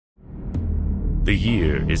The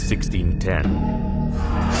year is 1610.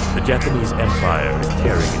 The Japanese Empire is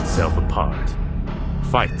tearing itself apart.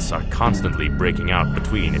 Fights are constantly breaking out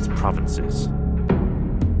between its provinces.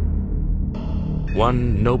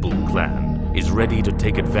 One noble clan is ready to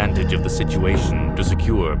take advantage of the situation to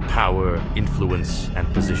secure power, influence,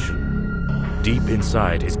 and position. Deep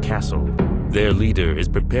inside his castle, their leader is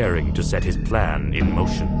preparing to set his plan in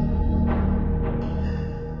motion.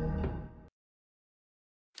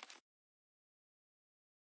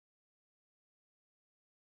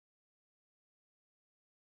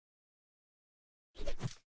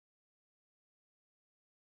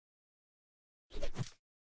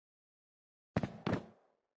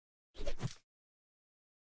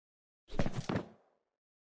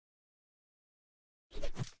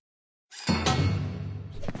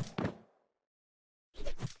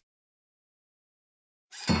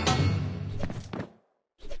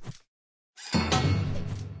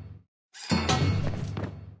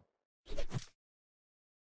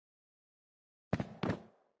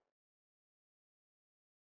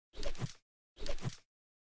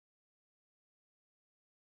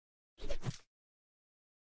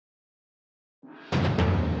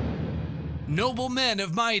 Noble men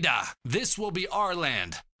of Maida, this will be our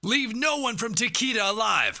land. Leave no one from Takeda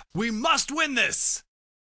alive. We must win this!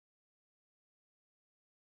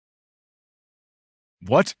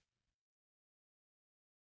 What?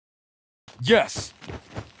 Yes!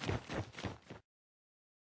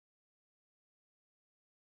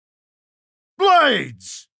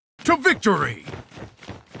 Blades! To victory!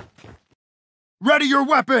 Ready your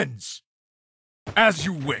weapons! As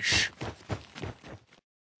you wish.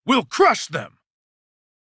 We'll crush them!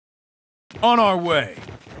 On our way.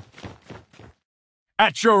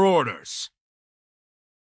 At your orders.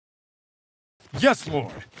 Yes,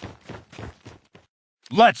 Lord.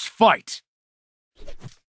 Let's fight!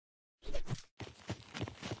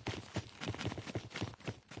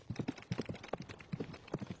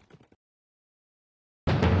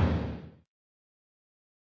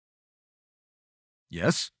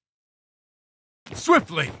 Yes?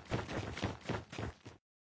 Swiftly!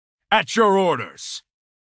 At your orders.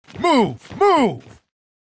 Move! Move!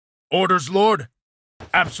 Orders, Lord?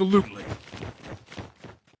 Absolutely.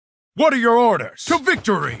 What are your orders? To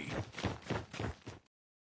victory!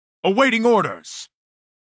 Awaiting orders.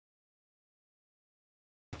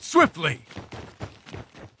 Swiftly!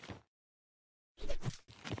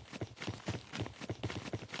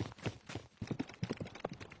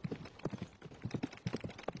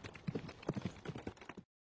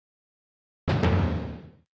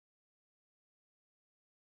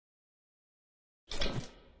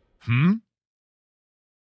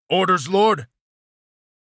 Orders, Lord?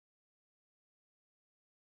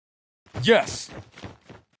 Yes.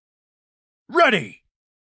 Ready!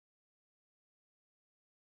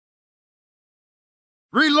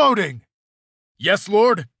 Reloading! Yes,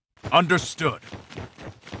 Lord? Understood.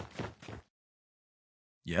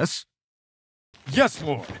 Yes? Yes,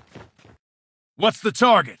 Lord. What's the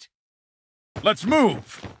target? Let's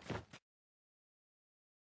move!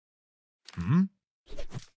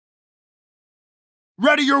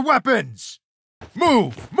 Ready your weapons!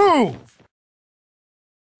 Move! Move!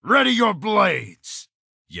 Ready your blades!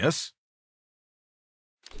 Yes?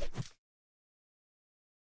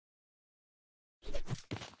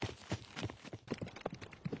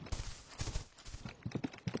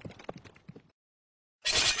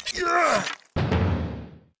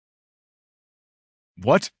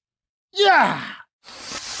 What? Yeah!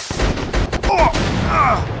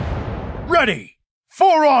 Ready!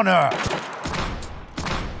 For honor!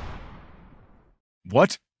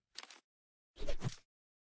 What?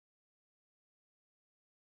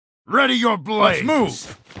 Ready your blades! Let's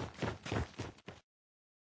move!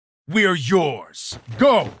 We're yours.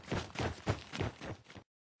 Go!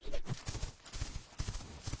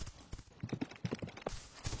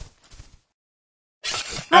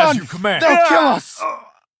 Run! As you command. They'll kill us!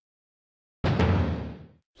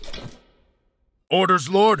 Orders,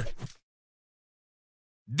 Lord?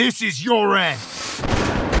 This is your end!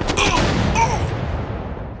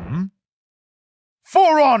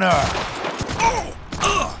 For honor!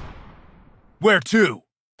 Where to?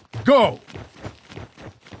 Go!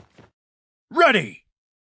 Ready!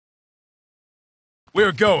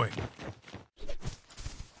 We're going.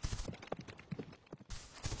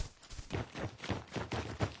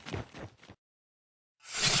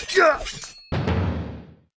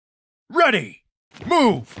 Ready!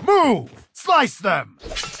 Move! Move! Slice them!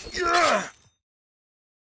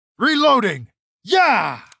 Reloading!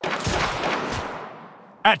 Yeah!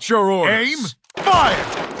 At your orders. Aim! Fire!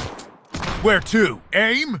 Where to?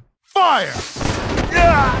 Aim! Fire!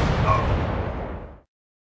 Yeah!